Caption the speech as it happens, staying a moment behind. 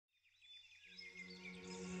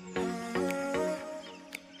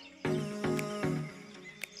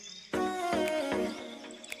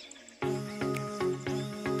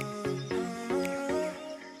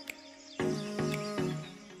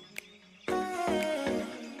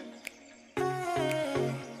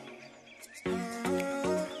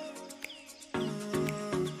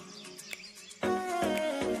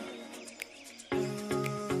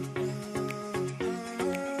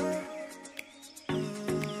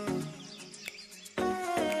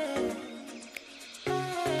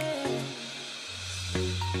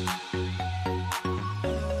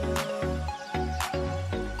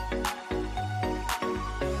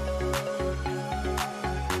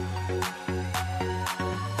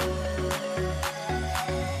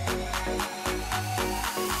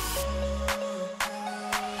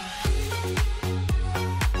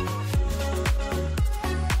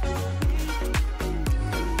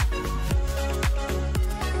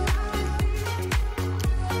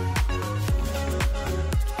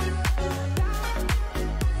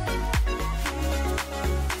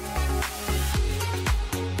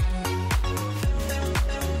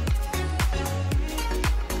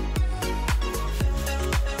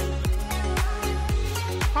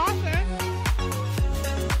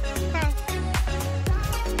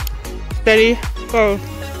Steady, go.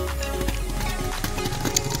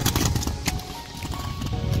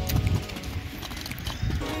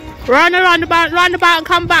 Run around about, and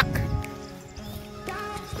come back.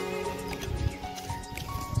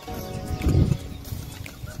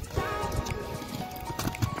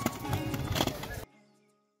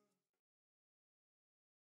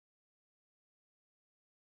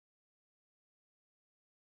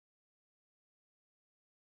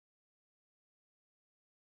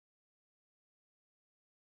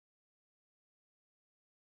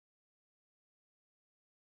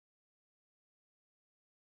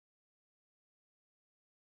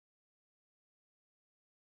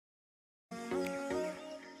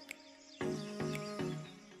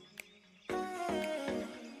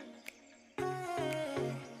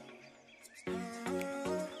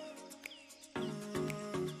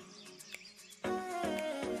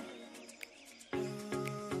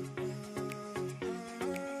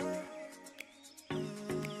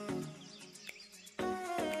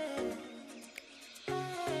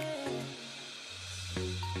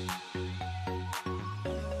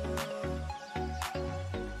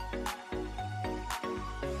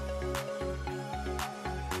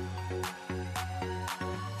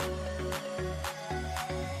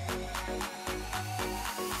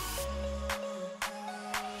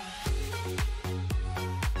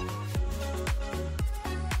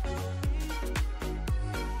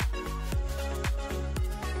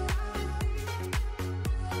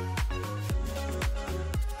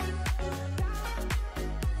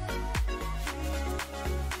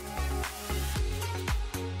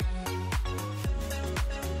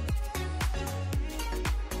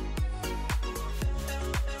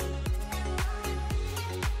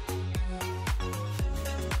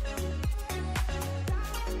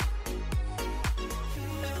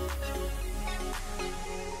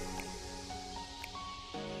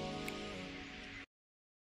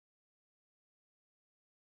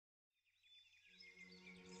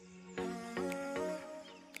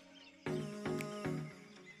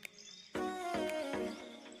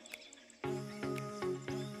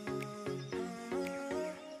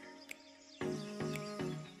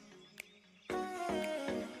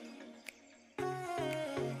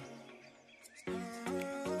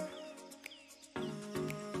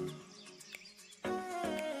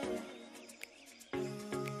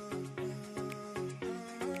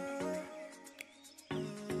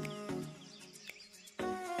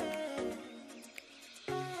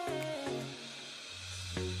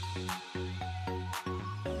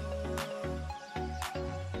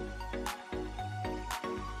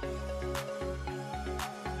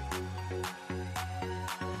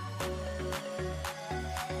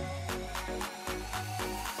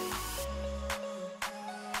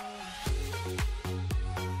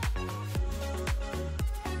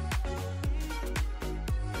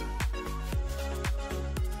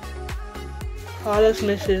 Carlos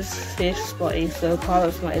misses fish spotty, so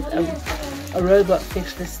Carlos wanted a robot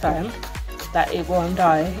fish this time that it won't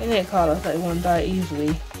die. Innit, Carlos? That it won't die easily.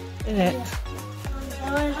 Innit?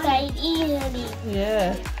 It won't die easily.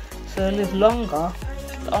 Yeah. So it'll live longer.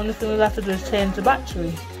 The only thing we'll have to do is change the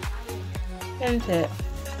battery. Isn't it?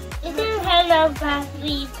 Isn't hello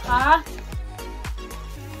battery part?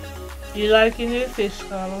 You like your new fish,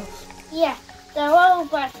 Carlos? Yeah, the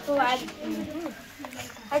robot one.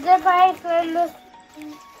 And the bike one.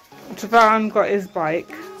 Javan got his bike.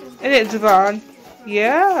 Isn't it, Javan?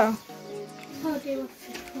 Yeah.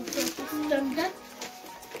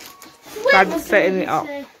 Dad's setting it up.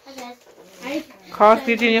 Carlos,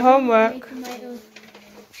 you doing your homework?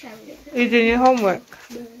 You doing your homework?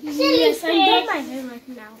 Yes, I'm doing my homework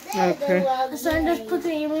now. Okay. So I'm just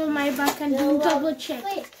putting it in my back and do double check.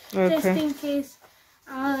 Just Okay. in case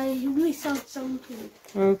I miss out something.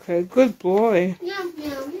 Okay. Good boy.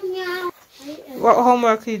 What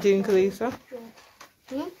homework are you doing, Kalisa?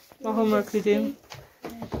 What homework are you doing?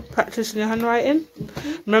 Practicing your handwriting?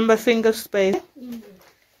 Remember finger space.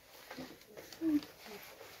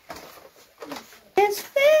 There's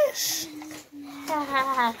fish.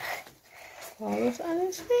 Carlos and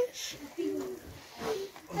his fish.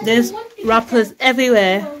 There's wrappers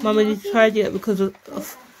everywhere. Mummy tried it because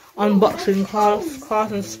of unboxing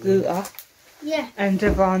Carlton's scooter. Yeah. And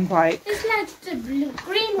Javan bike. It's like the blue,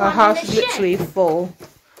 green Our one. house is literally full.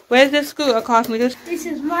 Where's the scooter, Carlton? This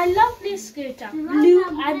is my lovely scooter, blue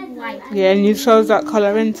and white. Yeah, and you chose that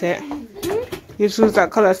colour, isn't it? You chose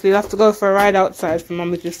that colour, so you have to go for a ride outside for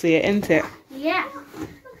Mummy to see it, isn't it? Yeah.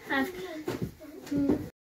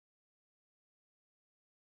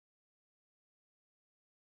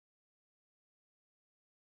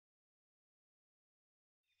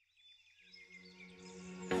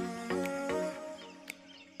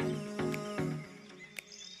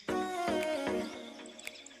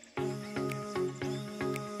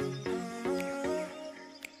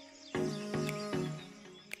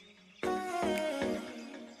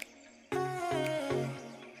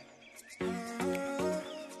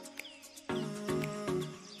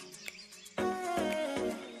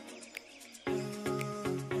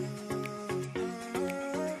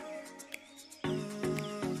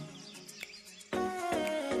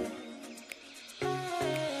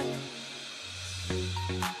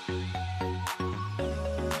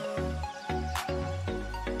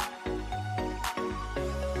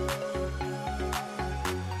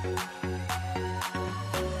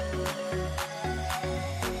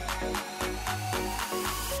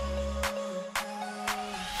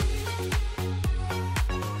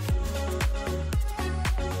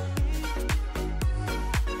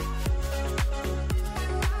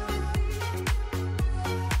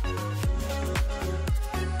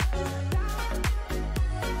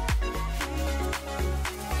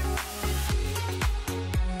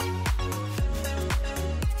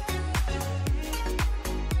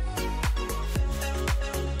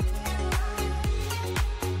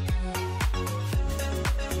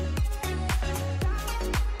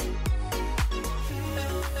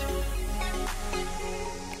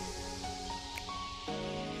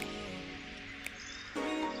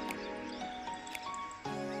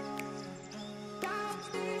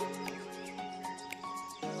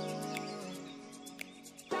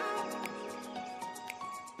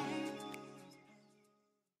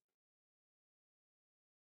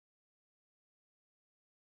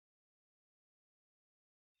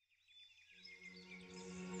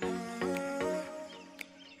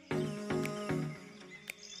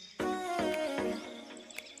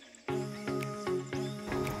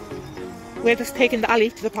 We're just taking the alley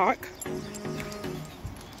to the park.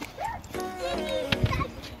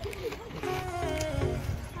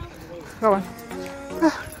 Go on.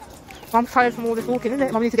 I'm tired from all this walking, isn't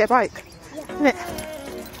it? Mum needs to get a bike, isn't it?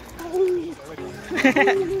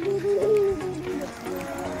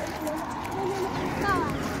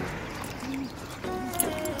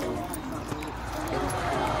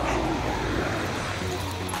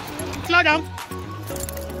 Slow down.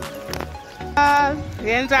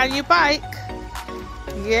 Hands on your bike.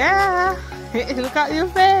 Yeah. Look at your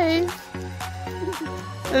face.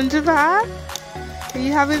 And Japan, are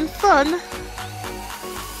you having fun?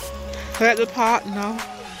 We're at the park now.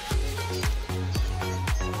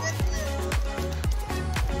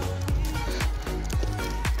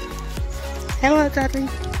 Hello, Daddy.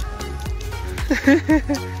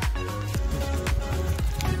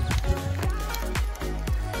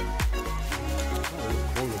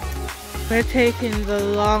 We're taking the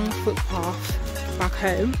long footpath back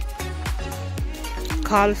home.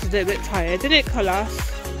 Carlos is a bit tired, isn't it,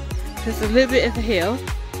 Carlos? There's a little bit of a hill.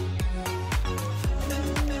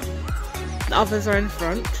 The others are in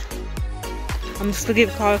front. I'm just going to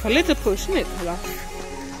give Carlos a little push, isn't it, Carlos?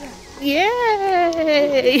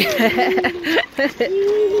 Yay!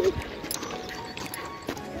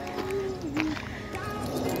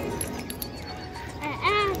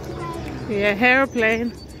 Yeah,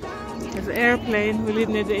 airplane. There's an airplane. We live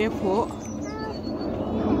near the airport.